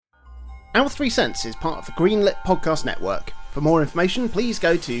Our 3 Cents is part of the Greenlit Podcast Network. For more information, please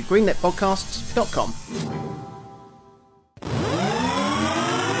go to greenlitpodcasts.com.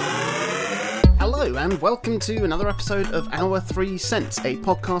 Hello and welcome to another episode of Our 3 Cents, a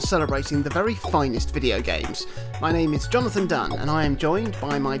podcast celebrating the very finest video games. My name is Jonathan Dunn and I am joined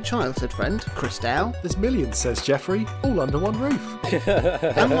by my childhood friend, Chris Dow. There's millions, says Jeffrey, all under one roof.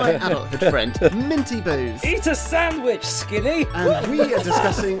 And my adulthood friend, Minty Booth. Eat a sandwich, skinny! And we are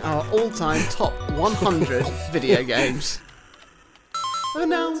discussing our all-time top 100 video games.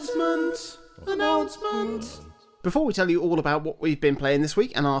 Announcement! Before we tell you all about what we've been playing this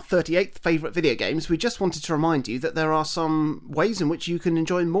week and our 38th favourite video games, we just wanted to remind you that there are some ways in which you can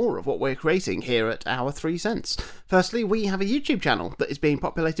enjoy more of what we're creating here at Our 3 Cents. Firstly, we have a YouTube channel that is being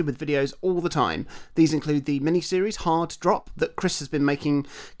populated with videos all the time. These include the mini-series Hard Drop that Chris has been making,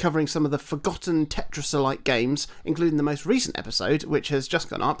 covering some of the forgotten Tetris-alike games, including the most recent episode, which has just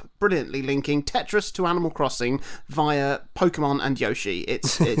gone up, brilliantly linking Tetris to Animal Crossing via Pokemon and Yoshi.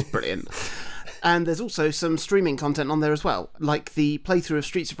 It's brilliant. And there's also some streaming content on there as well, like the playthrough of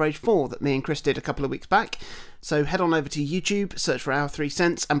Streets of Rage 4 that me and Chris did a couple of weeks back. So head on over to YouTube, search for Our 3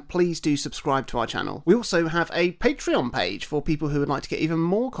 Cents, and please do subscribe to our channel. We also have a Patreon page for people who would like to get even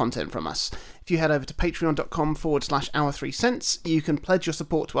more content from us. If you head over to patreon.com/Our 3 Cents, you can pledge your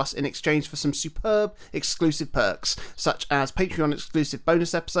support to us in exchange for some superb exclusive perks, such as Patreon exclusive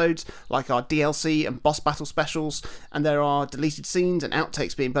bonus episodes, like our DLC and boss battle specials, and there are deleted scenes and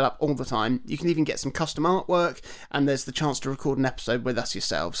outtakes being put up all the time. You can even get some custom artwork, and there's the chance to record an episode with us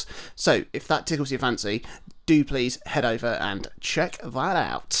yourselves. So, if that tickles your fancy, do please head over and check that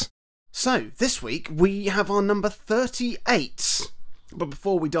out. So, this week we have our number 38. But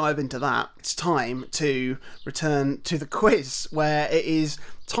before we dive into that, it's time to return to the quiz, where it is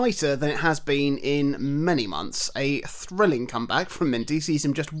tighter than it has been in many months. A thrilling comeback from Minty sees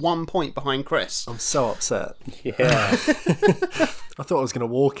him just 1 point behind Chris. I'm so upset. Yeah. I thought I was going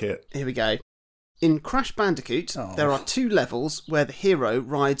to walk it. Here we go. In Crash Bandicoot, there are 2 levels where the hero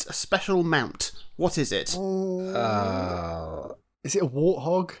rides a special mount. What is it? Is it a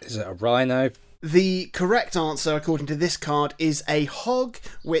warthog? Is it a rhino? The correct answer, according to this card, is a hog,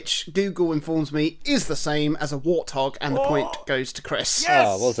 which Google informs me is the same as a warthog, and the point goes to Chris. Yes!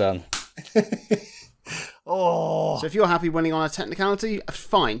 Oh, well done. So if you're happy winning on a technicality,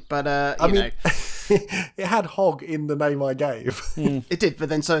 fine, but, you know. It had hog in the name I gave. It did, but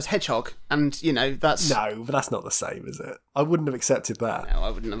then so is hedgehog, and, you know, that's... No, but that's not the same, is it? I wouldn't have accepted that. No,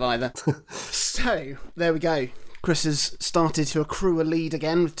 I wouldn't have either. So, there we go. Chris has started to accrue a lead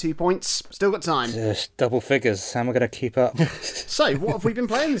again with 2 points. Still got time. Double figures. How am I going to keep up? So, what have we been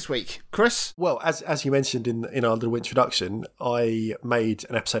playing this week? Chris? Well, as you mentioned in our little introduction, I made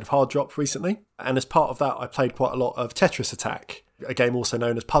an episode of Hard Drop recently, and as part of that, I played quite a lot of Tetris Attack, a game also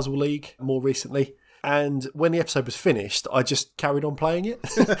known as Puzzle League, more recently. And when the episode was finished, I just carried on playing it.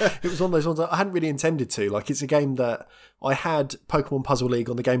 It was one of those ones that I hadn't really intended to. Like, it's a game that I had Pokemon Puzzle League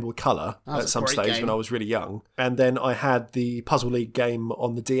on the Game Boy Color at some stage when I was really young. And then I had the Puzzle League game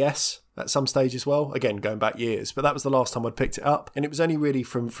on the DS at some stage as well. Again, going back years. But that was the last time I'd picked it up. And it was only really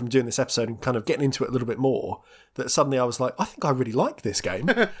from doing this episode and kind of getting into it a little bit more that suddenly I was like, I think I really like this game.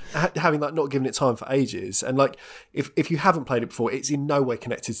 Having like not given it time for ages. And like, if you haven't played it before, it's in no way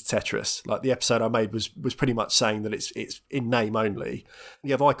connected to Tetris. Like the episode I made was pretty much saying that it's in name only.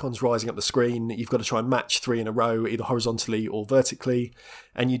 You have icons rising up the screen. You've got to try and match 3 in a row, either horizontally or vertically.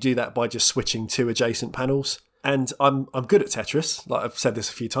 And you do that by just switching 2 adjacent panels. And I'm good at Tetris. Like I've said this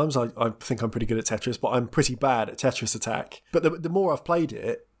a few times, I think I'm pretty good at Tetris, but I'm pretty bad at Tetris Attack. But the more I've played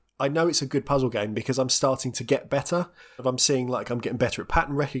it, I know it's a good puzzle game because I'm starting to get better. I'm seeing like I'm getting better at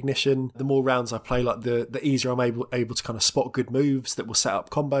pattern recognition. The more rounds I play, like the easier I'm able to kind of spot good moves that will set up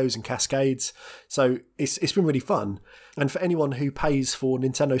combos and cascades. So it's been really fun. And for anyone who pays for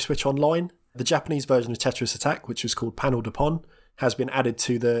Nintendo Switch Online, the Japanese version of Tetris Attack, which was called Panel Upon, has been added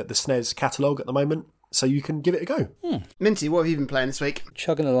to the SNES catalogue at the moment. So you can give it a go. Minty, what have you been playing this week?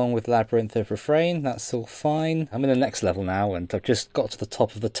 Chugging along with Labyrinth of Refrain. That's all fine. I'm in the next level now, and I've just got to the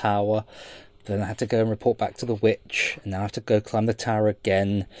top of the tower. Then I had to go and report back to the witch, and now I have to go climb the tower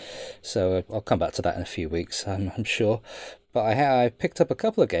again. So I'll come back to that in a few weeks, I'm sure. But I picked up a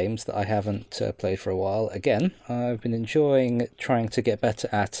couple of games that I haven't played for a while. Again, I've been enjoying trying to get better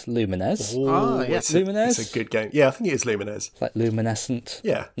at Lumines. Yes. Lumines? It's a good game. Yeah, I think it is Lumines. Like luminescent.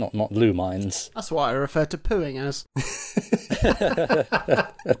 Yeah. Not Lumines. That's what I refer to pooing as.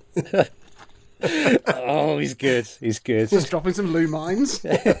 Oh, he's good. He's good. Just dropping some lumines.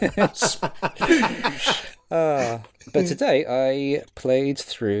 But today I played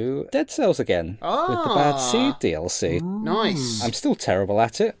through Dead Cells again with the Bad Seed DLC. Nice. I'm still terrible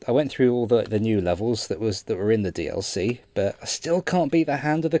at it. I went through all the new levels that were in the DLC, but I still can't beat the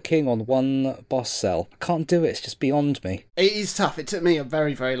Hand of the King on one boss cell. I can't do it. It's just beyond me. It is tough. It took me a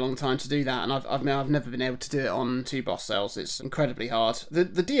very, very long time to do that, and I've never been able to do it on 2 boss cells. It's incredibly hard. The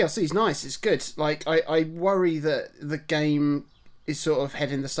DLC is nice. It's good. Like, I worry that the game is sort of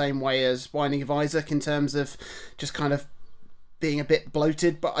heading the same way as Binding of Isaac in terms of just kind of being a bit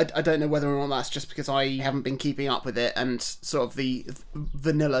bloated, but I don't know whether or not that's just because I haven't been keeping up with it, and sort of the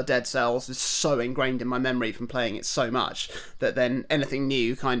vanilla Dead Cells is so ingrained in my memory from playing it so much that then anything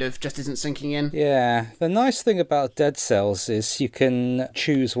new kind of just isn't sinking in. Yeah, the nice thing about Dead Cells is you can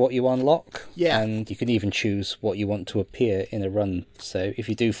choose what you unlock, and you can even choose what you want to appear in a run. So if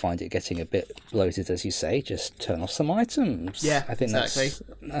you do find it getting a bit bloated, as you say, just turn off some items. Yeah, I think exactly.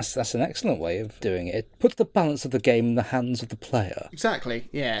 that's an excellent way of doing it. It puts the balance of the game in the hands of the player. Exactly.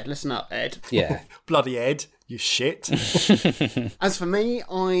 Yeah, listen up, Ed. Yeah. Bloody Ed, you shit. As for me,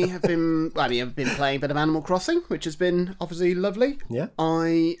 I have been playing a bit of Animal Crossing, which has been obviously lovely. Yeah.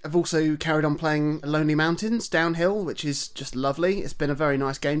 I have also carried on playing Lonely Mountains Downhill, which is just lovely. It's been a very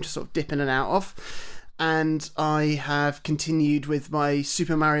nice game to sort of dip in and out of. And I have continued with my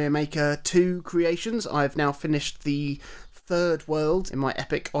Super Mario Maker 2 creations. I've now finished the 3rd world in my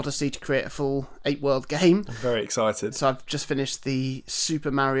epic odyssey to create a full 8-world game. I'm very excited. So I've just finished the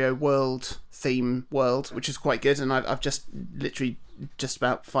Super Mario World theme world, which is quite good, and I've just literally just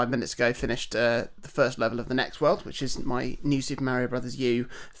about 5 minutes ago finished the first level of the next world, which is my new Super Mario Bros. U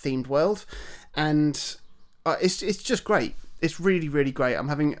themed world, and it's just great. It's really, really great. I'm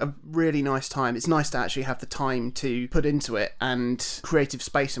having a really nice time. It's nice to actually have the time to put into it and creative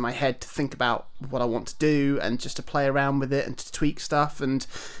space in my head to think about what I want to do and just to play around with it and to tweak stuff. And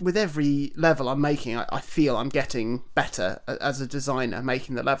with every level I'm making, I feel I'm getting better as a designer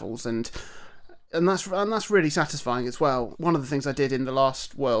making the levels, and that's really satisfying as well. One of the things I did in the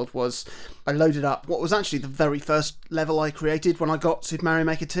last world was I loaded up what was actually the very first level I created when I got Super Mario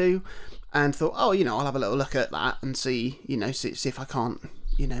Maker 2, and thought, I'll have a little look at that and see if I can't,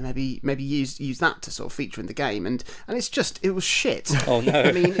 maybe use that to sort of feature in the game, and it was shit. Oh no!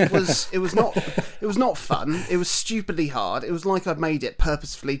 I mean, it was not fun. It was stupidly hard. It was like I'd made it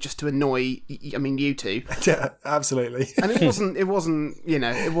purposefully just to annoy, you two. Yeah, absolutely. And it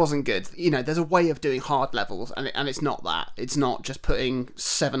wasn't good. There's a way of doing hard levels, and it's not that. It's not just putting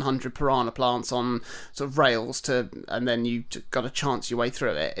 700 piranha plants on sort of rails and then you got to chance your way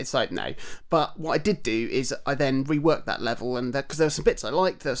through it. It's like, no. But what I did do is I then reworked that level, and because there were some bits I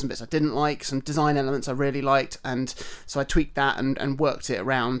liked, there were some bits I didn't like, some design elements I really liked, and so I tweaked that and worked it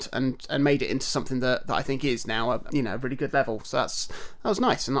around and made it into something that I think is now a really good level. So that was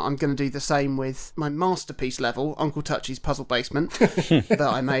nice, and I'm going to do the same with my masterpiece level, Uncle Touchy's Puzzle Basement, that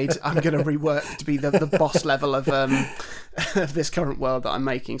I made. I'm going to rework to be the boss level of this current world that I'm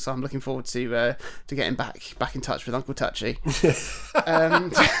making. So I'm looking forward to getting back in touch with Uncle Touchy.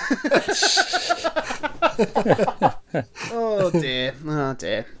 Oh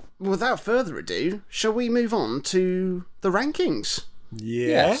dear. Without further ado, shall we move on to the rankings?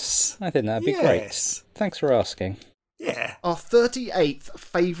 Yes. I think that'd be great. Thanks for asking. Yeah. Our 38th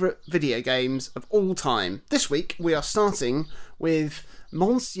favourite video games of all time. This week we are starting with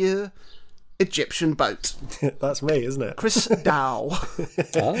Monsieur Egyptian Boat. That's me, isn't it? Chris Dow.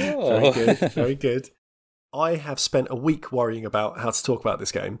 Oh. Very good. Very good. I have spent a week worrying about how to talk about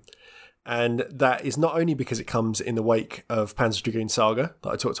this game. And that is not only because it comes in the wake of Panzer Dragoon Saga that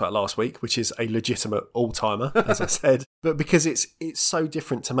I talked about last week, which is a legitimate all-timer, as I said, but because it's so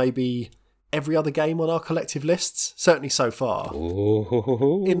different to maybe every other game on our collective lists, certainly so far.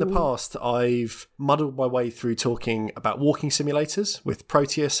 Ooh. In the past, I've muddled my way through talking about walking simulators with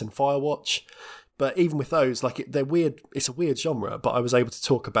Proteus and Firewatch. But even with those, they're weird. It's a weird genre, but I was able to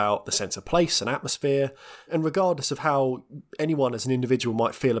talk about the sense of place and atmosphere. And regardless of how anyone as an individual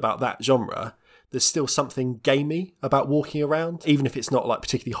might feel about that genre, there's still something gamey about walking around. Even if it's not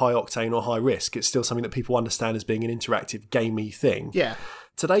particularly high octane or high risk, it's still something that people understand as being an interactive, gamey thing. Yeah.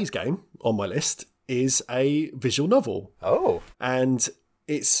 Today's game on my list is a visual novel. Oh. And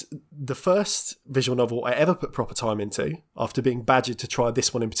it's the first visual novel I ever put proper time into, after being badgered to try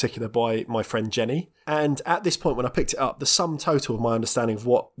this one in particular by my friend Jenny. And at this point, when I picked it up, the sum total of my understanding of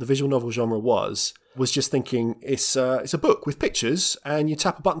what the visual novel genre was just thinking it's a book with pictures and you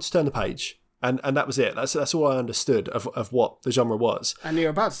tap a button to turn the page. And that was it. That's all I understood of what the genre was. And you're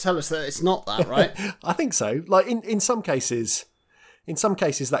about to tell us that it's not that, right? I think so. In some cases, In some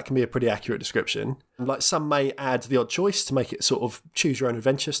cases, that can be a pretty accurate description. Like some may add the odd choice to make it sort of choose your own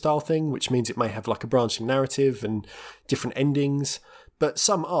adventure style thing, which means it may have like a branching narrative and different endings. But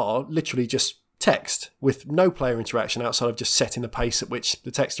some are literally just text with no player interaction outside of just setting the pace at which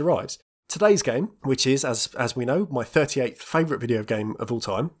the text arrives. Today's game, which is, as we know, my 38th favourite video game of all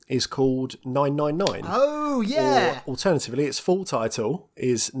time, is called 999. Oh, yeah! Or alternatively, its full title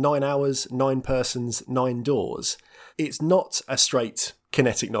is 9 Hours, 9 Persons, 9 Doors. It's not a straight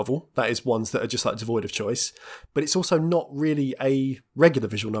kinetic novel, that is ones that are just like devoid of choice, but it's also not really a regular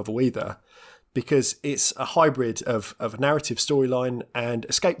visual novel either, because it's a hybrid of a narrative storyline and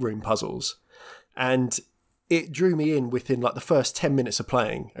escape room puzzles. And it drew me in within like the first 10 minutes of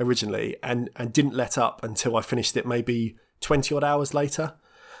playing originally and didn't let up until I finished it maybe 20 odd hours later.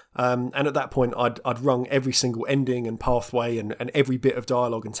 And at that point, I'd rung every single ending and pathway and every bit of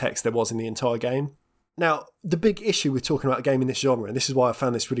dialogue and text there was in the entire game. Now, the big issue with talking about a game in this genre, and this is why I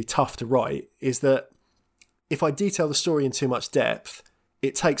found this really tough to write, is that if I detail the story in too much depth,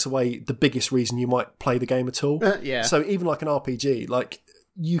 it takes away the biggest reason you might play the game at all. Yeah. So even like an RPG, like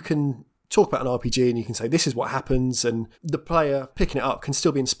you can talk about an RPG and you can say this is what happens, and the player picking it up can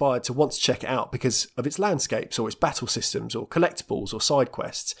still be inspired to want to check it out because of its landscapes or its battle systems or collectibles or side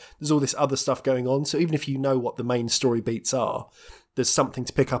quests. There's all this other stuff going on, so even if you know what the main story beats are, there's something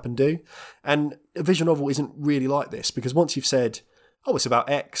to pick up and do. And a visual novel isn't really like this, because once you've said, oh, it's about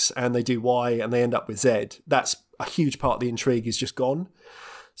X and they do Y and they end up with Z, that's a huge part of the intrigue is just gone.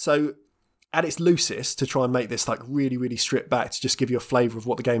 So at its loosest, to try and make this like really, really stripped back to just give you a flavour of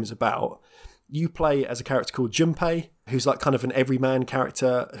what the game is about, you play as a character called Junpei, who's like kind of an everyman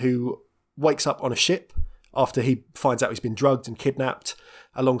character who wakes up on a ship after he finds out he's been drugged and kidnapped,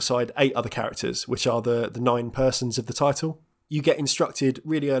 alongside 8 other characters, which are the 9 persons of the title. You get instructed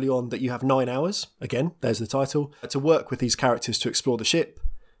really early on that you have 9 hours, again, there's the title, to work with these characters to explore the ship,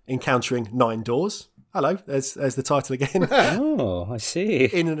 encountering 9 doors. Hello, there's the title again. Oh, I see.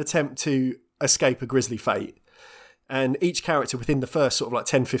 In an attempt to escape a grisly fate. And each character within the first sort of like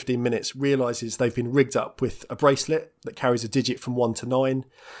 10-15 minutes realises they've been rigged up with a bracelet that carries a digit from 1 to 9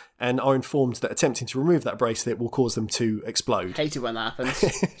 and are informed that attempting to remove that bracelet will cause them to explode. Hate it when that happens.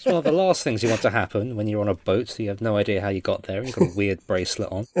 It's one of the last things you want to happen when you're on a boat, so you have no idea how you got there. You've got a weird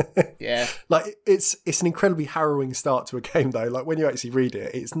bracelet on. Yeah. Like, it's an incredibly harrowing start to a game, though. Like, when you actually read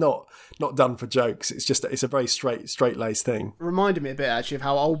it, it's not done for jokes. It's a very straight-laced thing. Reminded me a bit, actually, of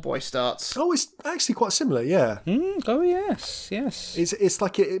how Old Boy starts. Oh, it's actually quite similar, yeah. Oh, yes. It's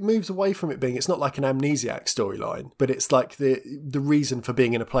like it moves away from it being, it's not like an amnesiac storyline, but it's like the reason for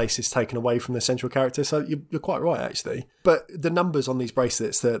being in a place is taken away from the central character. So you're quite right, actually. But the numbers on these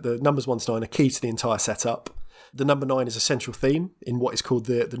bracelets, the numbers 1 to 9 are key to the entire setup. The number 9 is a central theme in what is called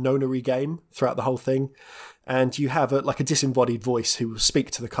the nonary game throughout the whole thing. And you have a disembodied voice who will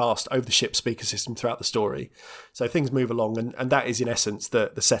speak to the cast over the ship's speaker system throughout the story. So things move along, and that is in essence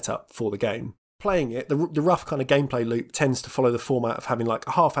the setup for the game. Playing it, the rough kind of gameplay loop tends to follow the format of having like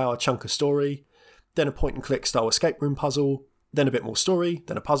a half-hour chunk of story, then a point-and-click style escape room puzzle, then a bit more story,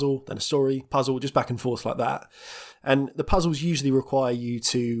 then a puzzle, then a story, puzzle, just back and forth like that. And the puzzles usually require you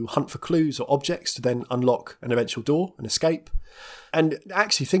to hunt for clues or objects to then unlock an eventual door and escape. And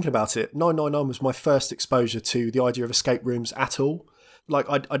actually thinking about it, 999 was my first exposure to the idea of escape rooms at all. Like,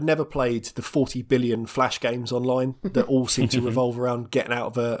 I'd never played the 40 billion Flash games online that all seem to revolve around getting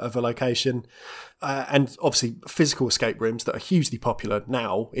out of a location. And obviously, physical escape rooms that are hugely popular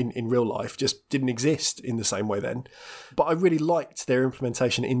now in real life just didn't exist in the same way then. But I really liked their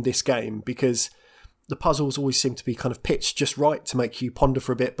implementation in this game because the puzzles always seem to be kind of pitched just right to make you ponder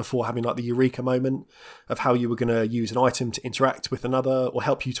for a bit before having like the eureka moment of how you were going to use an item to interact with another or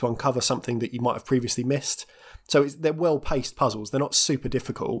help you to uncover something that you might have previously missed. So they're well-paced puzzles. They're not super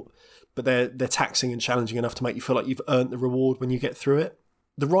difficult, but they're taxing and challenging enough to make you feel like you've earned the reward when you get through it.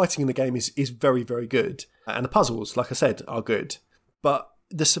 The writing in the game is very, very good. And the puzzles, like I said, are good. But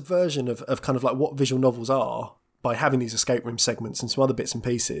the subversion of kind of like what visual novels are by having these escape room segments and some other bits and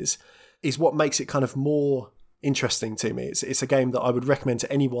pieces is what makes it kind of more interesting to me. It's a game that I would recommend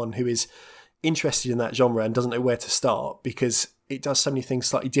to anyone who is interested in that genre and doesn't know where to start, because it does so many things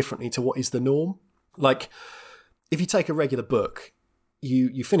slightly differently to what is the norm. Like, if you take a regular book,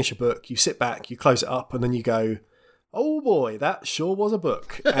 you finish a book, you sit back, you close it up, and then you go, oh boy, that sure was a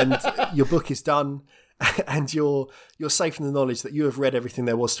book. And your book is done, and you're safe in the knowledge that you have read everything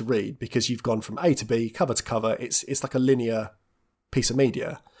there was to read because you've gone from A to B, cover to cover. It's like a linear piece of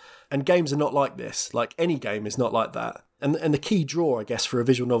media. And games are not like this. Like, any game is not like that. And the key draw, I guess, for a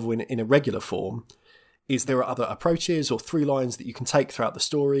visual novel in a regular form is there are other approaches or through lines that you can take throughout the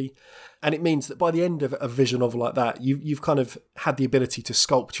story. And it means that by the end of a visual novel like that, you've kind of had the ability to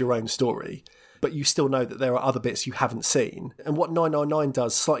sculpt your own story, but you still know that there are other bits you haven't seen. And what 999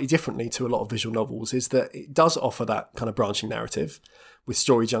 does slightly differently to a lot of visual novels is that it does offer that kind of branching narrative with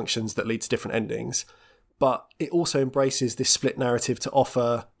story junctions that lead to different endings. But it also embraces this split narrative to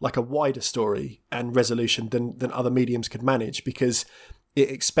offer like a wider story and resolution than other mediums could manage, because it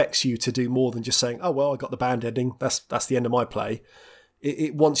expects you to do more than just saying, oh, well, I got the band ending. That's the end of my play.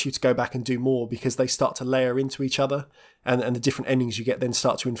 It wants you to go back and do more, because they start to layer into each other, and the different endings you get then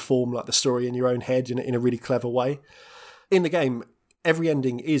start to inform like the story in your own head in a really clever way. In the game, every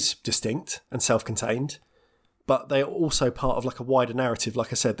ending is distinct and self-contained, but they are also part of like a wider narrative,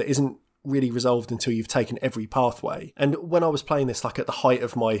 like I said, that isn't really resolved until you've taken every pathway. And when I was playing this, like at the height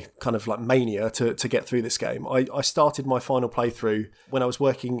of my kind of like mania to get through this game, I started my final playthrough when I was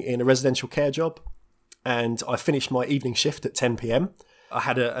working in a residential care job, and I finished my evening shift at 10 p.m. I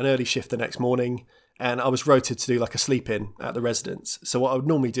had an early shift the next morning, and I was rotated to do like a sleep-in at the residence. So what I would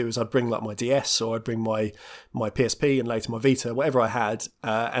normally do is I'd bring like my DS, or I'd bring my PSP and later my Vita, whatever I had,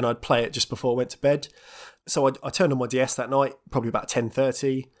 and I'd play it just before I went to bed. So I turned on my DS that night, probably about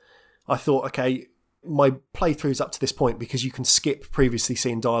 10:30. I thought, okay, my playthroughs up to this point, because you can skip previously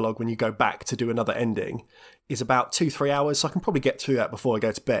seen dialogue when you go back to do another ending, is about 2-3 hours. So I can probably get through that before I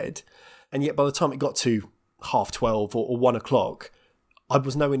go to bed. And yet by the time it got to 12:30 or 1 o'clock, I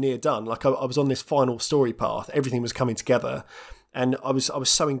was nowhere near done. Like I was on this final story path. Everything was coming together. And I was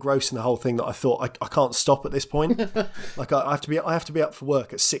so engrossed in the whole thing that I thought I can't stop at this point. Like I have to be up for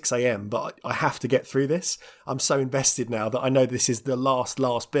work at 6 a.m, but I have to get through this. I'm so invested now that I know this is the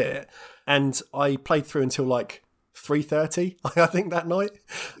last bit. And I played through until like 3:30, I think, that night,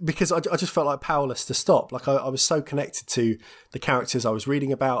 because I just felt like powerless to stop. Like I was so connected to the characters I was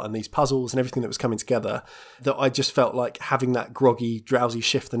reading about and these puzzles and everything that was coming together that I just felt like having that groggy, drowsy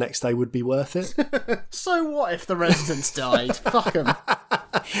shift the next day would be worth it. So what if the residents died? Fuck them.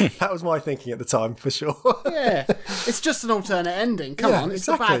 That was my thinking at the time, for sure. Yeah, it's just an alternate ending. Come on, it's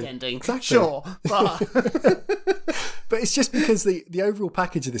exactly. a bad ending. Exactly. Sure, but but it's just because the overall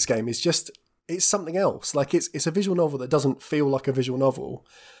package of this game is just, it's something else. Like it's a visual novel that doesn't feel like a visual novel.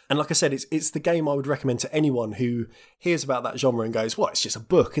 And like I said, it's the game I would recommend to anyone who hears about that genre and goes, well, it's just a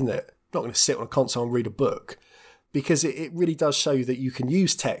book, isn't it? I'm not going to sit on a console and read a book. Because it really does show you that you can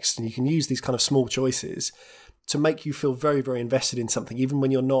use text and you can use these kind of small choices to make you feel very, very invested in something, even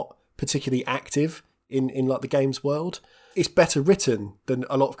when you're not particularly active in like the game's world. It's better written than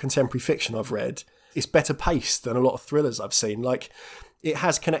a lot of contemporary fiction I've read. It's better paced than a lot of thrillers I've seen. Like, it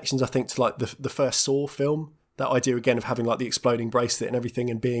has connections, I think, to like the first Saw film. That idea again of having like the exploding bracelet and everything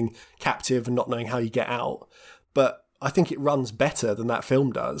and being captive and not knowing how you get out. But I think it runs better than that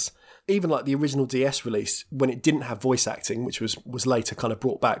film does. Even like the original DS release, when it didn't have voice acting, which was later kind of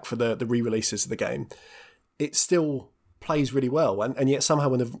brought back for the re-releases of the game, it still plays really well. And yet somehow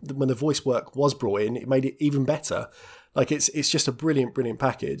when the voice work was brought in, it made it even better. Like it's just a brilliant, brilliant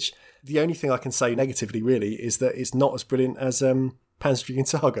package. The only thing I can say negatively really is that it's not as brilliant as Panzer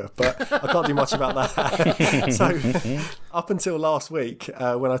Saga, but I can't do much about that. So up until last week,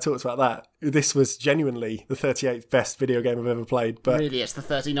 when I talked about that, this was genuinely the 38th best video game I've ever played. But really, it's the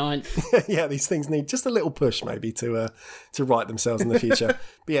 39th. Yeah, these things need just a little push maybe to right themselves in the future.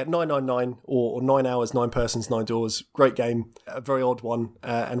 But yeah, 999 or 9 hours, 9 persons, 9 doors. Great game, a very odd one,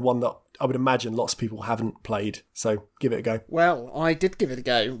 and one that I would imagine lots of people haven't played, so give it a go. Well, I did give it a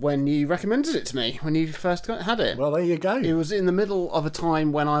go when you recommended it to me, when you first had it. Well, there you go. It was in the middle of a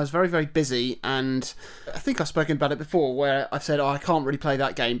time when I was very, very busy, and I think I've spoken about it before, where I've said, I can't really play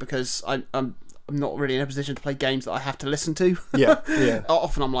that game because I'm not really in a position to play games that I have to listen to. Yeah.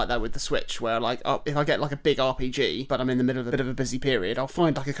 Often I'm like that with the Switch, where like if I get like a big RPG, but I'm in the middle of a bit of a busy period, I'll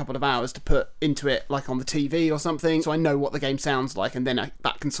find like a couple of hours to put into it, like on the TV or something, so I know what the game sounds like, and then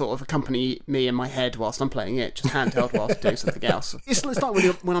that can sort of accompany me in my head whilst I'm playing it, just handheld whilst doing something else. It's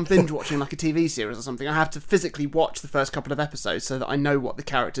like when I'm binge watching like a TV series or something, I have to physically watch the first couple of episodes so that I know what the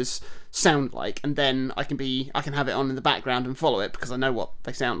characters sound like, and then I can have it on in the background and follow it because I know what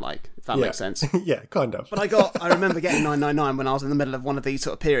they sound like, if that makes sense. Yeah, kind of. But I remember getting 999 when I was in the middle of one of these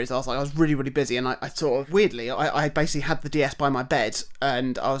sort of periods. I was really, really busy, and I sort of, weirdly, I basically had the DS by my bed,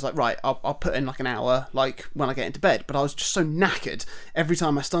 and I was like, right, I'll put in like an hour, like when I get into bed. But I was just so knackered every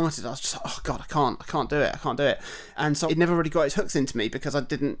time I started. I was just like, oh god, I can't do it. And so it never really got its hooks into me because I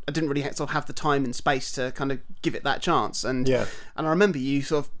didn't really sort of have the time and space to kind of give it that chance. And I remember you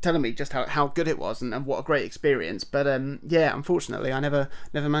sort of telling me just how good it was and what a great experience. But yeah, unfortunately, I never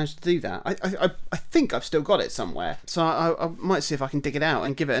managed to do that. I think I've still got it somewhere, so I might see if I can dig it out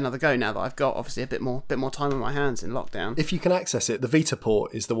and give it another go now that I've got obviously a bit more time on my hands in lockdown. If you can access it, the Vita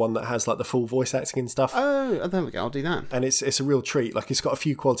port is the one that has like the full voice acting and stuff. Oh, there we go. I'll do that. And it's a real treat. Like, it's got a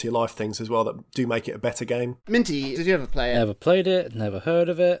few quality of life things as well that do make it a better game. Minty, did you ever play it? Never played it, never heard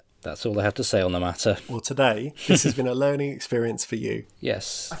of it. That's all I have to say on the matter. Well, today, this has been a learning experience for you.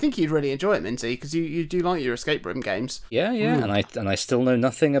 Yes. I think you'd really enjoy it, Minty, because you do like your escape room games. Yeah, and I still know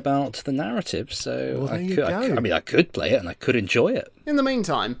nothing about the narrative, so well, I could play it and I could enjoy it. In the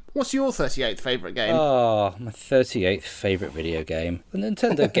meantime, what's your 38th favourite game? Oh, my 38th favourite video game. The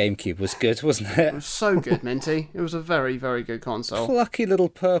Nintendo GameCube was good, wasn't it? It was so good, Minty. It was a very, very good console. Plucky little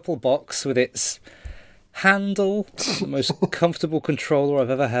purple box with its handle, the most comfortable controller I've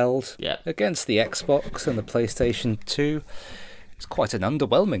ever held. Yeah. Against the Xbox and the PlayStation 2. It's quite an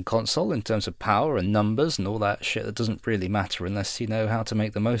underwhelming console in terms of power and numbers and all that shit that doesn't really matter unless you know how to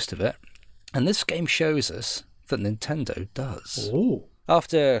make the most of it. And this game shows us that Nintendo does. Ooh.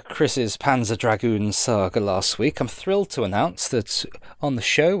 After Chris's Panzer Dragoon saga last week, I'm thrilled to announce that on the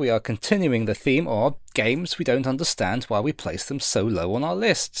show we are continuing the theme of games we don't understand why we place them so low on our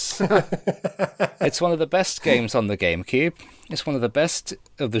lists. It's one of the best games on the GameCube. It's one of the best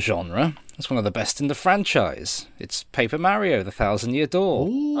of the genre. It's one of the best in the franchise. It's Paper Mario, the Thousand Year Door.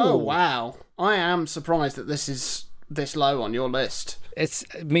 Ooh. Oh, wow. I am surprised that this is this low on your list. It's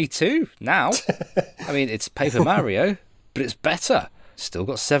me too, now. I mean, it's Paper Mario, but it's better. Still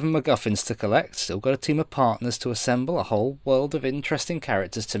got 7 MacGuffins to collect, still got a team of partners to assemble, a whole world of interesting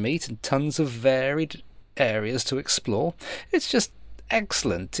characters to meet, and tons of varied areas to explore. It's just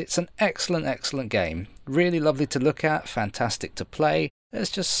excellent. It's an excellent, excellent game. Really lovely to look at, fantastic to play. There's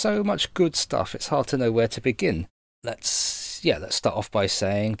just so much good stuff, it's hard to know where to begin. Let's start off by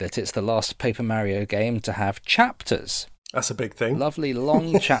saying that it's the last Paper Mario game to have chapters. That's a big thing. Lovely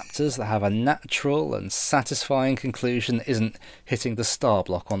long chapters that have a natural and satisfying conclusion that isn't hitting the star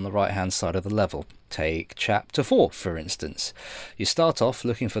block on the right-hand side of the level. Take Chapter 4, for instance. You start off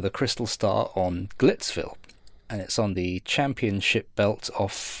looking for the crystal star on Glitzville, and it's on the championship belt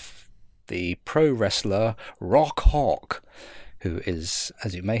of the pro wrestler Rock Hawk, who is,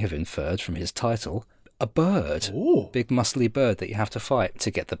 as you may have inferred from his title, a bird. Ooh. Big muscly bird that you have to fight to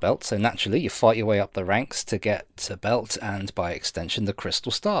get the belt. So naturally you fight your way up the ranks to get a belt and by extension the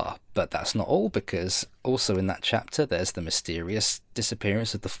crystal star. But that's not all, because also in that chapter there's the mysterious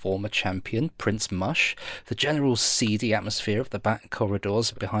disappearance of the former champion Prince Mush, the general seedy atmosphere of the back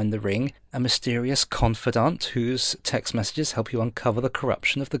corridors behind the ring, a mysterious confidant whose text messages help you uncover the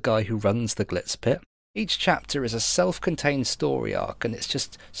corruption of the guy who runs the Glitz Pit. Each chapter is a self-contained story arc, and it's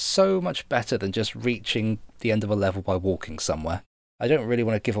just so much better than just reaching the end of a level by walking somewhere. I don't really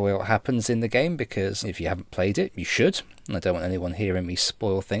want to give away what happens in the game, because if you haven't played it, you should, and I don't want anyone hearing me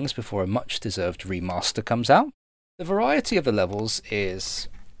spoil things before a much-deserved remaster comes out. The variety of the levels is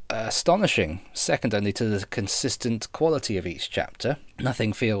astonishing, second only to the consistent quality of each chapter.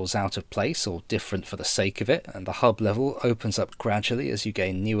 Nothing feels out of place or different for the sake of it, and the hub level opens up gradually as you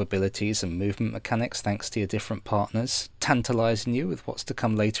gain new abilities and movement mechanics thanks to your different partners, tantalising you with what's to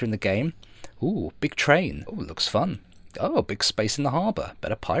come later in the game. Ooh, big train. Ooh, looks fun. Oh, big space in the harbour.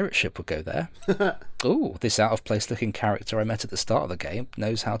 Bet a pirate ship would go there. Ooh, this out-of-place looking character I met at the start of the game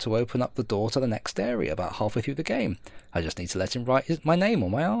knows how to open up the door to the next area about halfway through the game. I just need to let him write my name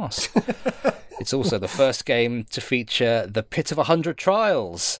on my arse. It's also the first game to feature the Pit of 100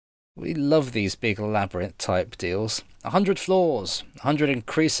 Trials. We love these big labyrinth-type deals. 100 floors, 100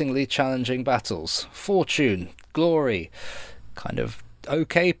 increasingly challenging battles, fortune, glory, kind of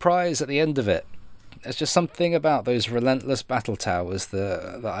okay prize at the end of it. There's just something about those relentless battle towers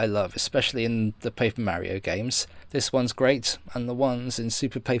that I love, especially in the Paper Mario games. This one's great, and the ones in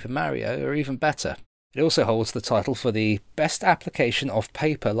Super Paper Mario are even better. It also holds the title for the best application of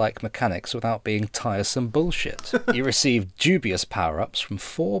paper-like mechanics without being tiresome bullshit. You receive dubious power-ups from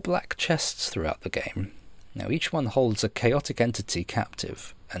 4 black chests throughout the game. Now, each one holds a chaotic entity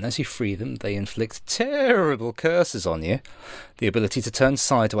captive, and as you free them, they inflict terrible curses on you. The ability to turn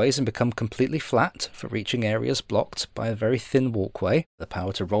sideways and become completely flat for reaching areas blocked by a very thin walkway. The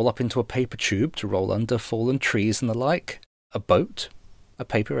power to roll up into a paper tube to roll under fallen trees and the like. A boat. A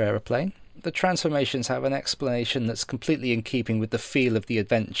paper aeroplane. The transformations have an explanation that's completely in keeping with the feel of the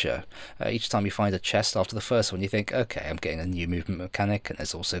adventure. Each time you find a chest after the first one, you think, okay, I'm getting a new movement mechanic, and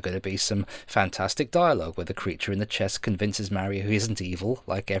there's also going to be some fantastic dialogue where the creature in the chest convinces Mario he isn't evil,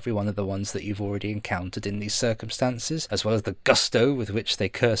 like every one of the ones that you've already encountered in these circumstances, as well as the gusto with which they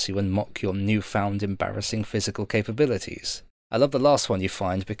curse you and mock your newfound embarrassing physical capabilities. I love the last one you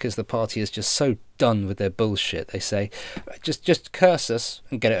find because the party is just so done with their bullshit. They say, just curse us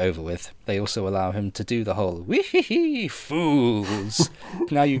and get it over with. They also allow him to do the whole, wee-hee-hee, fools.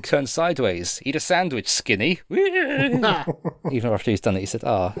 Now you turn sideways. Eat a sandwich, skinny. Even after he's done it, he said,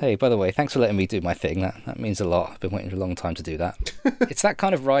 hey, by the way, thanks for letting me do my thing. That means a lot. I've been waiting for a long time to do that. It's that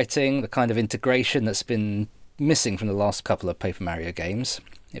kind of writing, the kind of integration that's been missing from the last couple of Paper Mario games.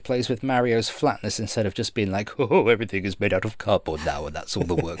 It plays with Mario's flatness instead of just being like, everything is made out of cardboard now and that's all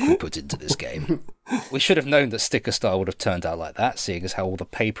the work we put into this game. We should have known that Sticker Star would have turned out like that, seeing as how all the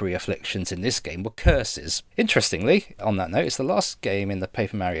papery afflictions in this game were curses. Interestingly, on that note, it's the last game in the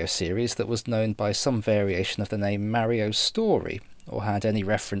Paper Mario series that was known by some variation of the name Mario Story, or had any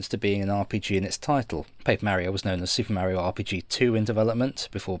reference to being an RPG in its title. Paper Mario was known as Super Mario RPG 2 in development,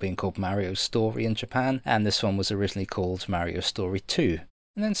 before being called Mario Story in Japan, and this one was originally called Mario Story 2.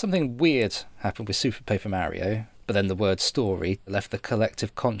 And then something weird happened with Super Paper Mario, but then the word story left the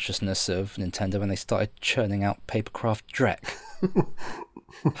collective consciousness of Nintendo when they started churning out Papercraft Drek.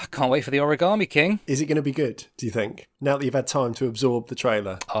 I can't wait for the Origami King. Is it going to be good, do you think? Now that you've had time to absorb the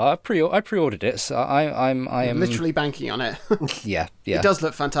trailer. I pre-ordered it, so I am literally banking on it. Yeah. It does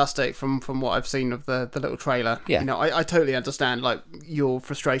look fantastic from what I've seen of the little trailer. Yeah. You know, I totally understand like your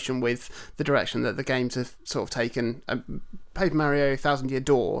frustration with the direction that the games have sort of taken. Paper Mario Thousand Year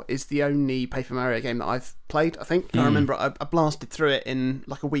Door is the only Paper Mario game that I've played, I think. I remember I blasted through it in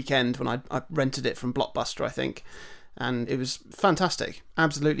like a weekend when I rented it from Blockbuster, I think. And it was fantastic.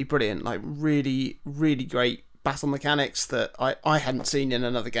 Absolutely brilliant. Like really, really great battle mechanics that I hadn't seen in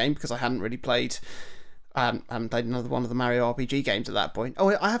another game because I hadn't really played... I haven't played another one of the Mario RPG games at that point.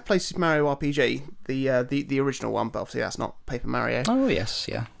 Oh, I have played Super Mario RPG, the original one, but obviously that's not Paper Mario. Oh, yes,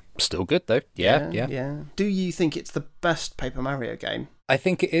 yeah. Still good, though. Yeah. Do you think it's the best Paper Mario game? I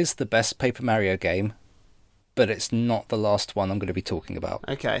think it is the best Paper Mario game, but it's not the last one I'm going to be talking about.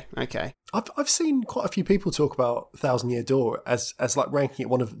 Okay. I've seen quite a few people talk about Thousand Year Door as like ranking it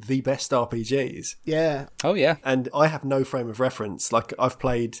one of the best RPGs. Yeah. Oh, yeah. And I have no frame of reference. Like, I've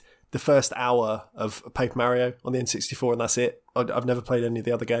played the first hour of Paper Mario on the N64 and that's it. I've never played any of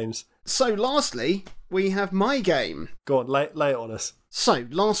the other games. So lastly, we have my game. Go on, lay it on us. So,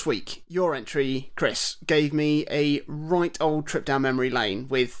 last week, your entry, Chris, gave me a right old trip down memory lane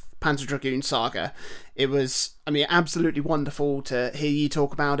with Panzer Dragoon Saga. It was, absolutely wonderful to hear you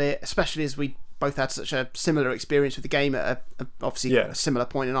talk about it, especially as we both had such a similar experience with the game at a similar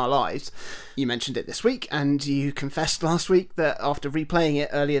point in our lives. You mentioned it this week, and you confessed last week that after replaying it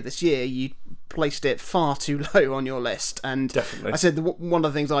earlier this year, you placed it far too low on your list. And definitely. I said one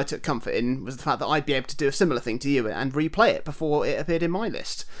of the things I took comfort in was the fact that I'd be able to do a similar thing to you and replay it before it appeared in my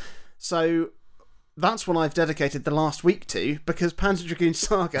list. So that's what I've dedicated the last week to, because Panzer Dragoon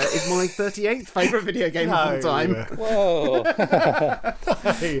Saga is my 38th favourite video game of all time. Whoa.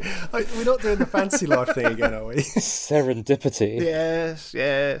 Hey, we're not doing the fancy life thing again, are we? Serendipity.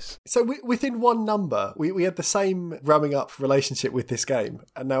 Yes. So within one number, we had the same rumming up relationship with this game,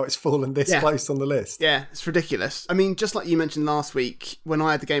 and now it's fallen this close on the list. Yeah, it's ridiculous. Just like you mentioned last week, when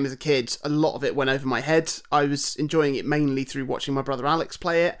I had the game as a kid, a lot of it went over my head. I was enjoying it mainly through watching my brother Alex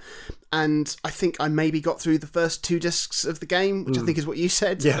play it. And I think I maybe got through the first 2 discs of the game, which I think is what you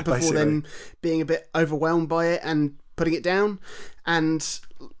said, before basically. then being a bit overwhelmed by it and putting it down. And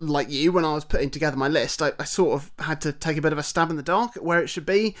like you, when I was putting together my list, I sort of had to take a bit of a stab in the dark at where it should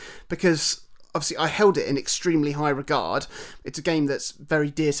be, because obviously I held it in extremely high regard. It's a game that's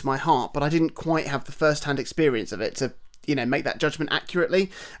very dear to my heart, but I didn't quite have the first-hand experience of it to make that judgment accurately.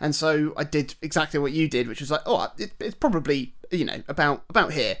 And so I did exactly what you did, which was like, it's probably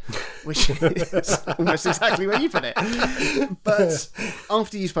about here, which is almost exactly where you put it. But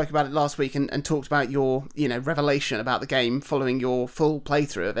after you spoke about it last week and talked about your revelation about the game following your full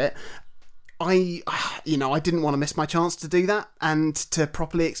playthrough of it, I didn't want to miss my chance to do that and to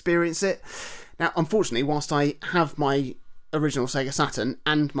properly experience it. Now, unfortunately, whilst I have my original Sega Saturn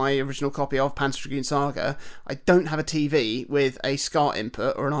and my original copy of Panzer Dragoon Saga, I don't have a TV with a SCART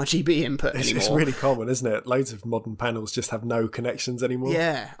input or an RGB input anymore. It's really common, isn't it? Loads of modern panels just have no connections anymore.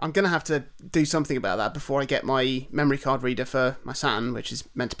 Yeah, I'm going to have to do something about that before I get my memory card reader for my Saturn, which is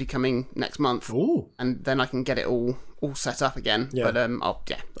meant to be coming next month. Ooh. And then I can get it all set up again. Yeah. But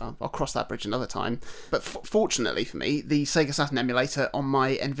I'll cross that bridge another time. But fortunately for me, the Sega Saturn emulator on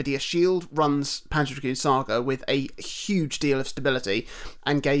my Nvidia Shield runs Panzer Dragoon Saga with a huge deal of stability,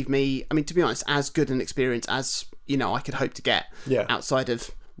 and gave me, to be honest, as good an experience as I could hope to get outside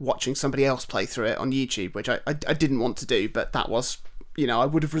of watching somebody else play through it on YouTube, which I didn't want to do, but that was I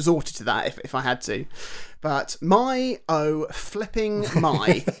would have resorted to that if I had to. But flipping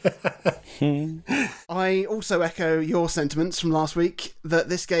my. I also echo your sentiments from last week that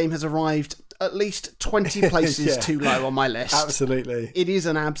this game has arrived at least 20 places too low on my list. Absolutely. It is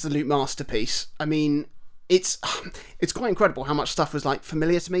an absolute masterpiece. I mean, it's quite incredible how much stuff was like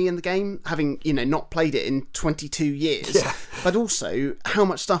familiar to me in the game, having, not played it in 22 years. Yeah. But also how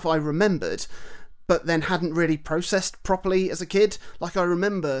much stuff I remembered but then hadn't really processed properly as a kid. Like, I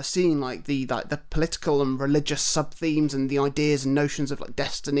remember seeing like the political and religious sub-themes and the ideas and notions of like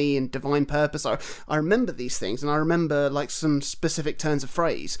destiny and divine purpose. I remember these things, and I remember like some specific turns of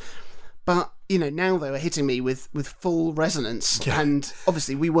phrase. But, now they were hitting me with full resonance. Yeah. And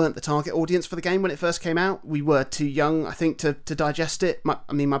obviously we weren't the target audience for the game when it first came out. We were too young, I think, to digest it.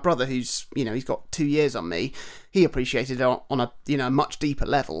 My brother, who's, he's got 2 years on me, he appreciated it on a, much deeper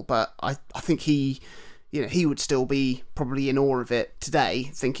level. But I think he would still be probably in awe of it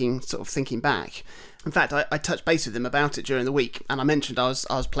today, thinking back. In fact, I touched base with him about it during the week, and I mentioned I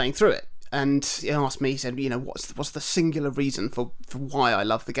was playing through it. And he asked me, he said, what's the singular reason for why I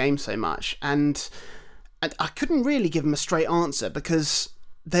love the game so much? And I couldn't really give him a straight answer, because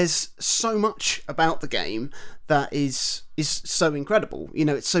there's so much about the game that is so incredible.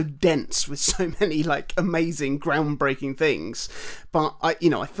 It's so dense with so many like amazing, groundbreaking things. But I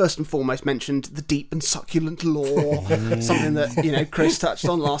first and foremost mentioned the deep and succulent lore, something that Chris touched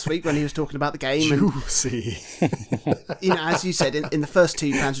on last week when he was talking about the game. Juicy. And, as you said, in the first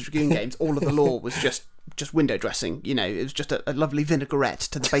two Panzer Dragoon games, all of the lore was just window dressing. It was just a lovely vinaigrette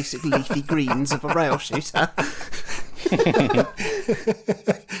to the basic leafy greens of a rail shooter.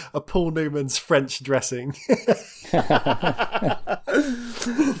 A Paul Newman's French dressing. But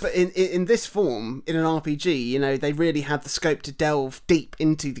in this form, in an RPG, they really had the scope to delve deep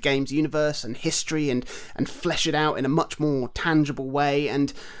into the game's universe and history and flesh it out in a much more tangible way.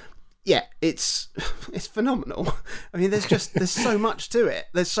 And yeah, it's phenomenal. I mean, there's so much to it.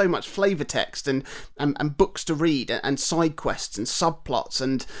 There's so much flavour text and books to read and side quests and subplots,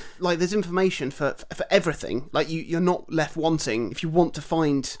 and like there's information for everything. Like you're not left wanting. If you want to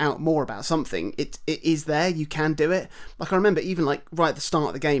find out more about something, it is there. You can do it. Like I remember even like right at the start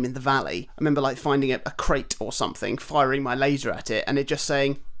of the game in the valley, I remember like finding a crate or something, firing my laser at it, and it just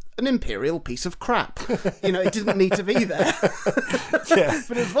saying, an imperial piece of crap. It didn't need to be there. Yeah.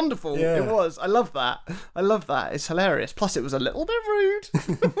 But it was wonderful. Yeah. It was. I love that. It's hilarious. Plus it was a little bit rude.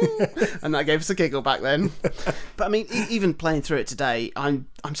 And that gave us a giggle back then. But I mean, even playing through it today, I'm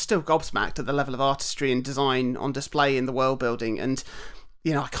still gobsmacked at the level of artistry and design on display in the world building. And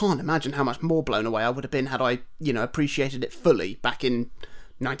I can't imagine how much more blown away I would have been had I, appreciated it fully back in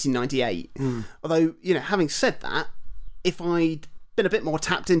 1998. Although, having said that, if I'd been a bit more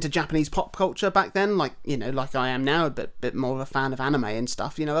tapped into Japanese pop culture back then, like I am now, a bit more of a fan of anime and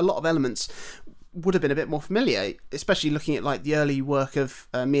stuff, a lot of elements would have been a bit more familiar, especially looking at like the early work of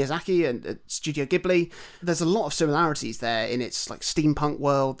Miyazaki and Studio Ghibli. There's a lot of similarities there in its like steampunk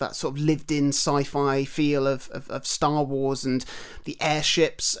world, that sort of lived-in sci-fi feel of Star Wars, and the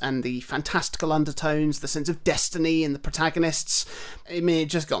airships and the fantastical undertones, the sense of destiny in the protagonists. I mean, it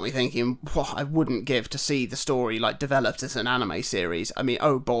just got me thinking, what I wouldn't give to see the story like developed as an anime series. I mean,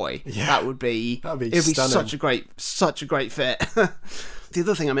 oh boy, it'd be such a great fit. The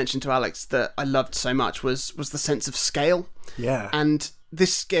other thing I mentioned to Alex that I loved so much was the sense of scale. Yeah. And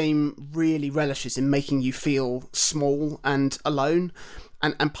this game really relishes in making you feel small and alone.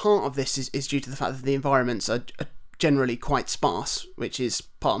 And part of this is due to the fact that the environments are generally quite sparse, which is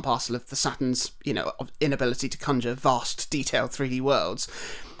part and parcel of the Saturn's, inability to conjure vast, detailed 3D worlds.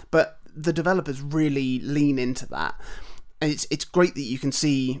 But the developers really lean into that. And it's great that you can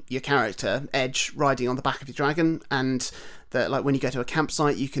see your character, Edge, riding on the back of your dragon, and that like when you go to a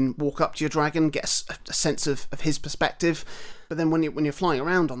campsite, you can walk up to your dragon, get a sense of his perspective. But then when you're flying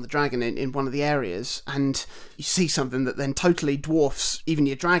around on the dragon in one of the areas, and you see something that then totally dwarfs even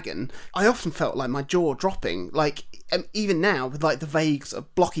your dragon, I often felt like my jaw dropping. Like even now with like the vague sort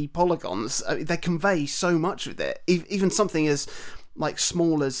of blocky polygons, they convey so much with it. Even something as like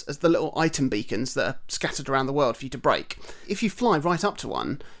small as the little item beacons that are scattered around the world for you to break. If you fly right up to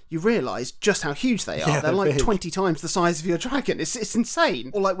one, you realise just how huge they are. Yeah, they're like big. 20 times the size of your dragon. It's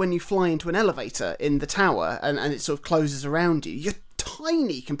insane. Or like when you fly into an elevator in the tower and it sort of closes around you, you're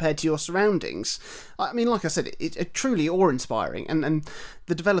tiny compared to your surroundings. I mean, like I said, it's truly awe-inspiring, and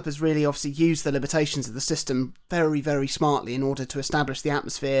the developers really obviously use the limitations of the system very, very smartly in order to establish the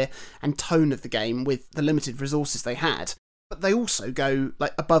atmosphere and tone of the game with the limited resources they had. but they also go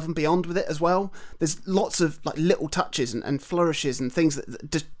like above and beyond with it as well. There's lots of like little touches and flourishes and things that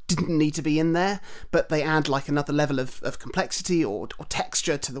just didn't need to be in there, but they add like another level of complexity or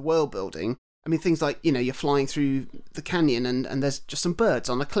texture to the world building. I mean, things like, you know, you're flying through the canyon and there's just some birds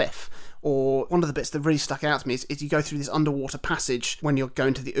on a cliff. Or one of the bits that really stuck out to me is you go through this underwater passage when you're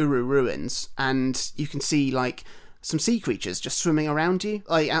going to the Uru ruins, and you can see like some sea creatures just swimming around you,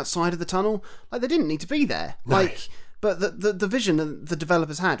 like outside of the tunnel. Like, they didn't need to be there. No. Like, but the vision that the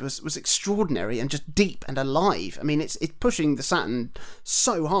developers had was extraordinary and just deep and alive. I mean, it's pushing the Saturn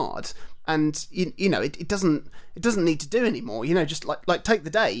so hard. And you know, it doesn't need to do anymore. You know, just like take the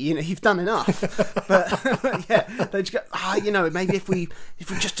day. You know, you've done enough. But yeah, they just go, you know, maybe if we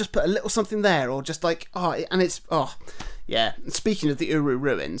just put a little something there, or just like and it's yeah. Speaking of the Uru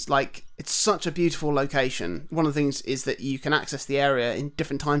ruins, like, it's such a beautiful location. One of the things is that you can access the area in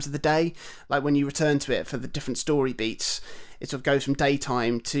different times of the day. Like, when you return to it for the different story beats, it sort of goes from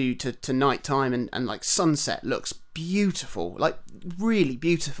daytime to nighttime, and like sunset looks beautiful, like really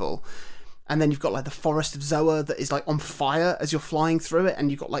beautiful. And then you've got like the forest of Zoa that is like on fire as you're flying through it, and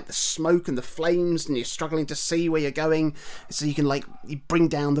you've got like the smoke and the flames, and you're struggling to see where you're going. So you can you bring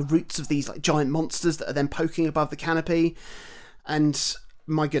down the roots of these like giant monsters that are then poking above the canopy. And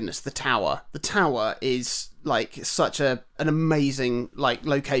my goodness, the tower is like such an amazing like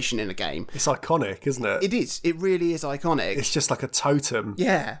location in a game. It's iconic, isn't it? It is. It really is iconic. It's just like a totem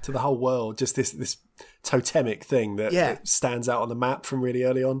to the whole world. Just this totemic thing that stands out on the map from really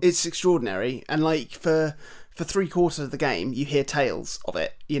early on. It's extraordinary. And like for 3/4 of the game, you hear tales of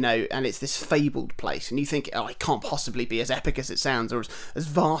it, you know, and it's this fabled place, and you think, it can't possibly be as epic as it sounds, or as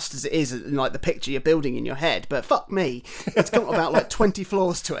vast as it is in like the picture you're building in your head. But fuck me, it's got about like 20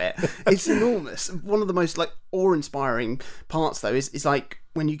 floors to it. It's enormous. One of the most like awe-inspiring parts though is like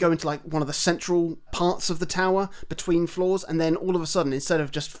when you go into like one of the central parts of the tower between floors, and then all of a sudden, instead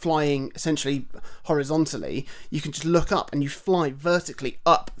of just flying essentially horizontally, you can just look up and you fly vertically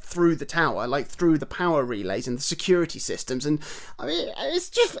up through the tower, like through the power relays and the security systems. And I mean, it's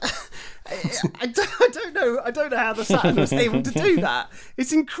just I don't know how the Saturn was able to do that.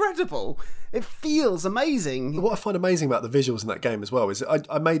 It's incredible. It feels amazing. What I find amazing about the visuals in that game as well is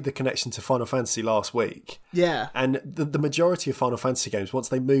I made the connection to Final Fantasy last week. Yeah. And the majority of Final Fantasy games, once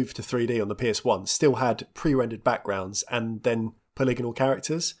they moved to 3D on the PS1, still had pre-rendered backgrounds and then polygonal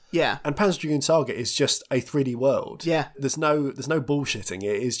characters. Yeah. And Panzer Dragoon Saga is just a 3D world. Yeah. There's no bullshitting.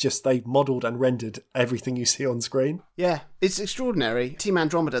 It is just they modelled and rendered everything you see on screen. Yeah, it's extraordinary. Team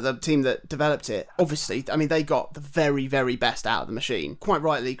Andromeda, the team that developed it, obviously, I mean, they got the very, very best out of the machine. Quite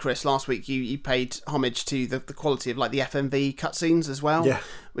rightly, Chris, last week you paid homage to the quality of like the FMV cutscenes as well,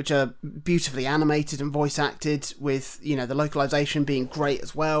 which are beautifully animated and voice acted, with, you know, the localization being great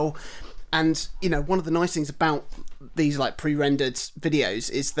as well. And, you know, one of the nice things about these like pre-rendered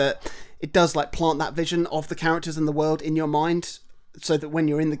videos is that it does like plant that vision of the characters and the world in your mind, so that when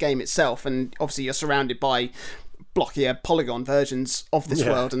you're in the game itself, and obviously you're surrounded by blockier polygon versions of this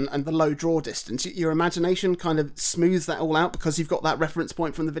world and the low draw distance, your imagination kind of smooths that all out because you've got that reference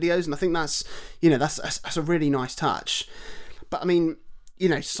point from the videos. And I think that's, you know, that's a really nice touch. But I mean, you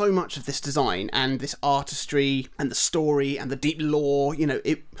know, so much of this design and this artistry and the story and the deep lore, you know,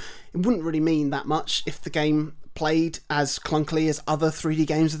 it wouldn't really mean that much if the game played as clunkily as other 3D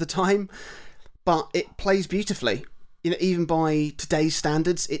games of the time, but it plays beautifully. You know, even by today's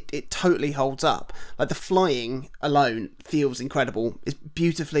standards, it totally holds up. Like, the flying alone feels incredible. It's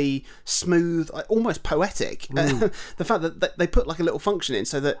beautifully smooth, almost poetic. The fact that they put like a little function in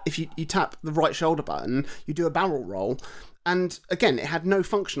so that if you tap the right shoulder button, you do a barrel roll. And again, it had no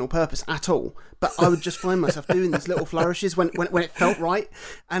functional purpose at all, but I would just find myself doing these little flourishes when it felt right.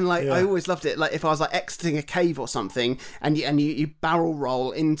 And like, I always loved it. Like, if I was like exiting a cave or something, and you barrel roll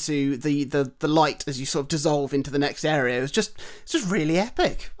into the light as you sort of dissolve into the next area, it's just really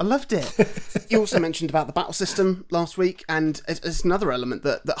epic. I loved it. You also mentioned about the battle system last week, and it's another element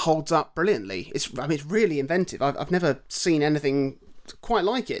that holds up brilliantly. It's really inventive. I've never seen anything quite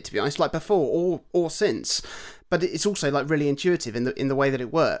like it, to be honest, like before or since. But it's also like really intuitive in the way that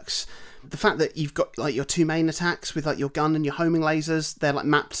it works. The fact that you've got like your two main attacks with like your gun and your homing lasers, they're like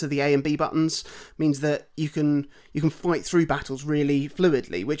mapped to the A and B buttons, means that you can fight through battles really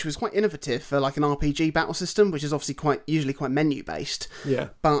fluidly, which was quite innovative for like an RPG battle system, which is obviously usually quite menu based. Yeah.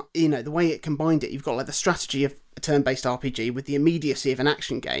 But you know, the way it combined it, you've got like the strategy of a turn-based RPG with the immediacy of an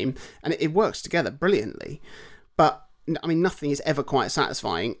action game, and it works together brilliantly. But I mean, nothing is ever quite as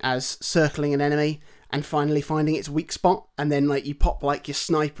satisfying as circling an enemy and finally finding its weak spot, and then like you pop like your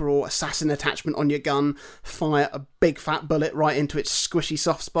sniper or assassin attachment on your gun, fire a big fat bullet right into its squishy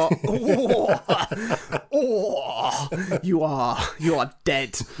soft spot. You are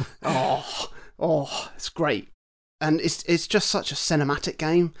dead. It's great. And it's just such a cinematic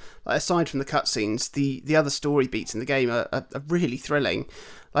game. Like, aside from the cutscenes, the other story beats in the game are really thrilling.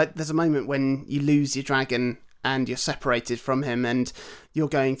 Like, there's a moment when you lose your dragon and you're separated from him, and you're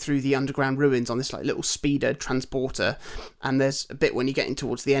going through the underground ruins on this like little speeder transporter, and there's a bit when you're getting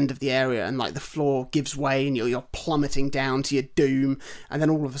towards the end of the area and like the floor gives way and you're plummeting down to your doom, and then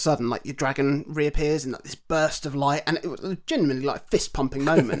all of a sudden like your dragon reappears in like this burst of light, and it was genuinely like a fist pumping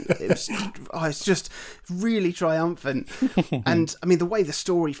moment. It's just really triumphant. And I mean, the way the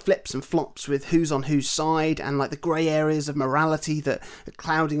story flips and flops with who's on whose side, and like the grey areas of morality that are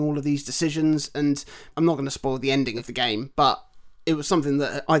clouding all of these decisions. And I'm not going to spoil the ending of the game, but it was something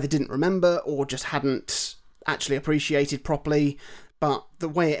that I either didn't remember or just hadn't actually appreciated properly. But the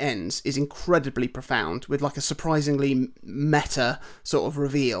way it ends is incredibly profound, with like a surprisingly meta sort of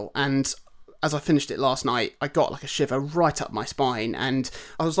reveal. And as I finished it last night, I got like a shiver right up my spine, and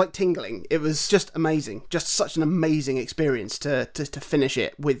I was like tingling. It was just amazing. Just such an amazing experience to finish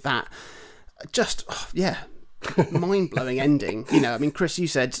it with that. Just, mind-blowing ending. You know, I mean, Chris, you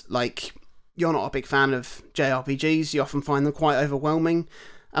said like you're not a big fan of JRPGs. You often find them quite overwhelming.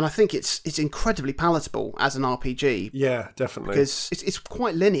 And I think it's incredibly palatable as an RPG. Yeah, definitely. Because it's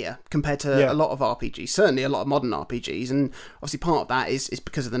quite linear compared to a lot of RPGs, certainly a lot of modern RPGs. And obviously part of that is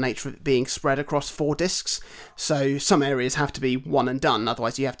because of the nature of it being spread across 4 discs. So some areas have to be one and done,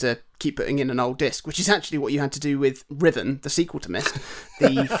 otherwise you have to keep putting in an old disc, which is actually what you had to do with Riven, the sequel to Myst,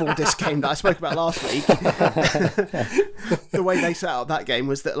 the 4-disc game that I spoke about last week. The way they set up that game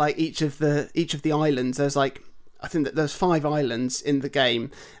was that like each of the islands, there's like, I think that there's 5 islands in the game,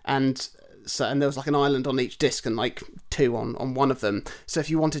 and there was like an island on each disc and like 2 on one of them. So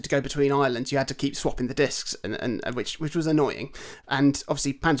if you wanted to go between islands, you had to keep swapping the discs, and which was annoying. And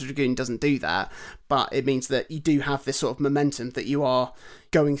obviously Panzer Dragoon doesn't do that, but it means that you do have this sort of momentum that you are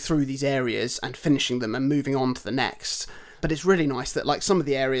going through these areas and finishing them and moving on to the next. But it's really nice that like some of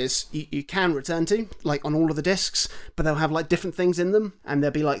the areas you can return to, like on all of the discs, but they'll have like different things in them, and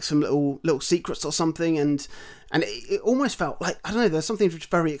there'll be like some little secrets or something, and it almost felt like, I don't know, there's something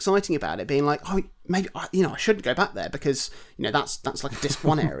very exciting about it, being like, oh, maybe I shouldn't go back there because that's like a disc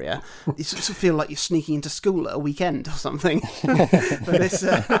 1 area. You sort of feel like you're sneaking into school at a weekend or something. But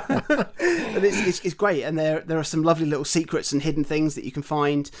it's great, and there are some lovely little secrets and hidden things that you can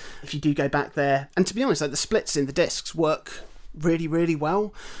find if you do go back there. And to be honest, like the splits in the discs work really, really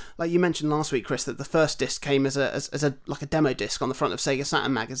well. Like you mentioned last week, Chris, that the first disc came as a like a demo disc on the front of Sega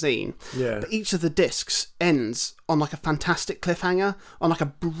Saturn magazine. Yeah. But each of the discs ends on like a fantastic cliffhanger, on like a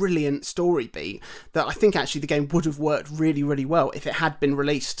brilliant story beat that I think actually the game would have worked really, really well if it had been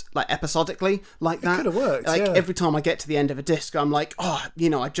released like episodically like that. It could have worked. Like every time I get to the end of a disc, I'm like, I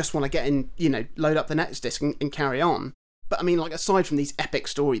just want to get in, load up the next disc and carry on. But I mean, like aside from these epic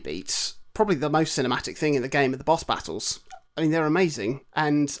story beats, probably the most cinematic thing in the game are the boss battles. I mean, they're amazing,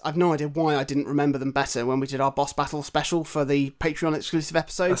 and I've no idea why I didn't remember them better when we did our boss battle special for the Patreon exclusive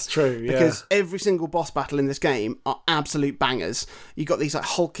episode. That's true, yeah. Because every single boss battle in this game are absolute bangers. You've got these like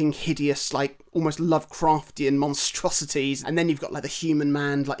hulking, hideous, like almost Lovecraftian monstrosities, and then you've got like the human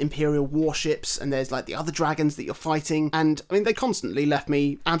man, like Imperial warships, and there's like the other dragons that you're fighting, and I mean, they constantly left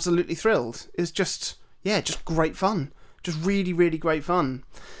me absolutely thrilled. It was just great fun. Just really, really great fun.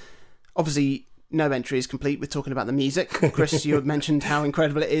 Obviously, no entry is complete with talking about the music. Chris, you had mentioned how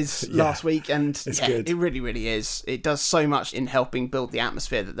incredible it is last week, and good. It really, really is. It does so much in helping build the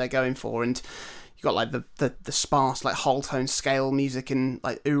atmosphere that they're going for, and you've got like the sparse, like whole tone scale music in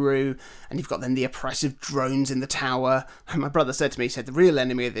like Uru, and you've got then the oppressive drones in the tower. And my brother said to me, the real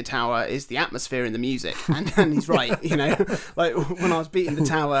enemy of the tower is the atmosphere and the music, and he's right. Like when I was beating the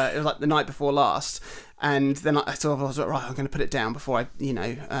tower, it was like the night before last. And then I was like, right, I'm going to put it down before I,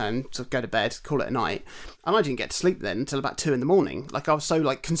 sort of go to bed, call it a night. And I didn't get to sleep then until about 2 a.m. Like I was so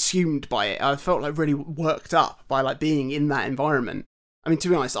like consumed by it. I felt like really worked up by like being in that environment. I mean, to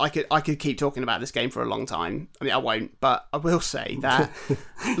be honest, I could keep talking about this game for a long time. I mean, I won't, but I will say that,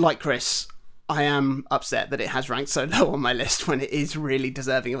 like Chris, I am upset that it has ranked so low on my list when it is really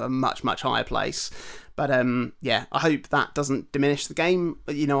deserving of a much, much higher place. But I hope that doesn't diminish the game.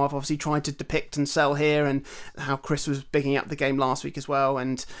 I've obviously tried to depict and sell here, and how Chris was bigging up the game last week as well.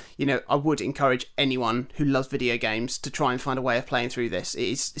 And, I would encourage anyone who loves video games to try and find a way of playing through this.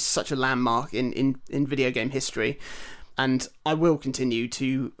 It's such a landmark in video game history. And I will continue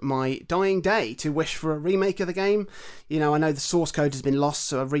to my dying day to wish for a remake of the game. You know, I know the source code has been lost,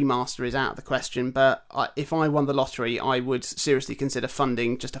 so a remaster is out of the question, but if I won the lottery, I would seriously consider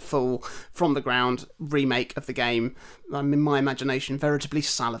funding just a full, from-the-ground remake of the game. I mean, my imagination veritably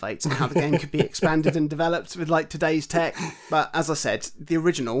salivates at how the game could be expanded and developed with, like, today's tech. But as I said, the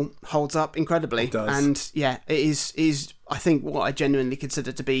original holds up incredibly. It does. And, yeah, it is I think, what I genuinely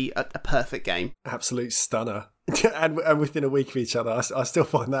consider to be a perfect game. Absolute stunner. and within a week of each other, I still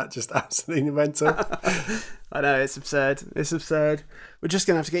find that just absolutely mental. I know, it's absurd. It's absurd. We're just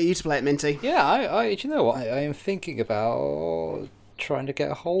going to have to get you to play it, Minty. Yeah, I you know what? I am thinking about trying to get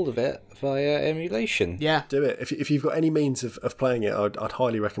a hold of it via emulation. Yeah. Do it. If you've got any means of playing it, I'd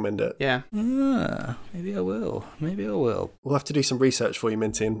highly recommend it. Yeah. Maybe I will. We'll have to do some research for you,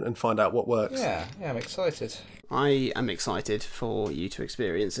 Minty, and find out what works. Yeah, I'm excited. I am excited for you to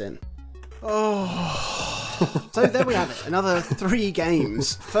experience it. Oh. So there we have it. Another 3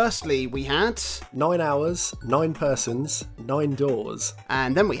 games. Firstly, we had 9 hours, 9 persons, 9 doors.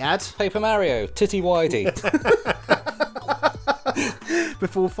 And then we had Paper Mario, Titty Whitey.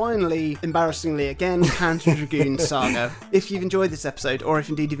 Before finally, embarrassingly again, Panzer Dragoon Saga. If you've enjoyed this episode, or if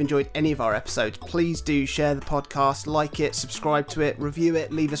indeed you've enjoyed any of our episodes, please do share the podcast, like it, subscribe to it, review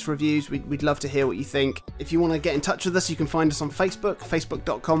it, leave us reviews. We'd love to hear what you think. If you want to get in touch with us, you can find us on Facebook,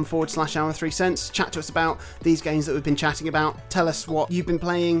 facebook.com/hour3cents. Chat to us about these games that we've been chatting about. Tell us what you've been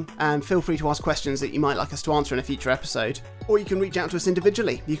playing, and feel free to ask questions that you might like us to answer in a future episode. Or you can reach out to us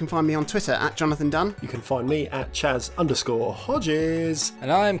individually. You can find me on Twitter @Jonathan Dunn. You can find me at Chaz_Hodges.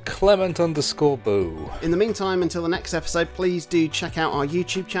 And I'm Clement_Boo. In the meantime, until the next episode, please do check out our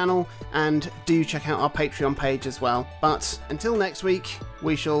YouTube channel and do check out our Patreon page as well. But until next week,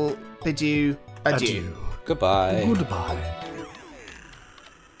 we shall bid you adieu. Goodbye. Goodbye.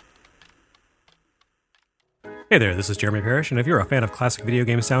 Hey there, this is Jeremy Parrish, and if you're a fan of classic video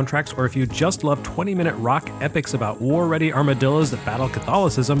game soundtracks, or if you just love 20-minute rock epics about war-ready armadillos that battle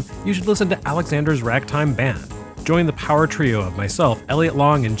Catholicism, you should listen to Alexander's Ragtime Band. Join the power trio of myself, Elliot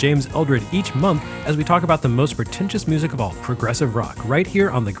Long, and James Eldred each month as we talk about the most pretentious music of all, progressive rock, right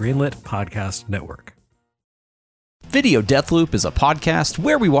here on the Greenlit Podcast Network. Video Deathloop is a podcast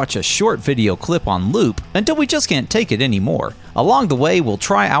where we watch a short video clip on loop until we just can't take it anymore. Along the way, we'll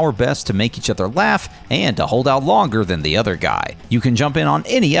try our best to make each other laugh and to hold out longer than the other guy. You can jump in on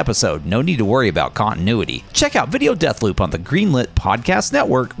any episode, no need to worry about continuity. Check out Video Deathloop on the Greenlit Podcast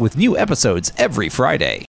Network with new episodes every Friday.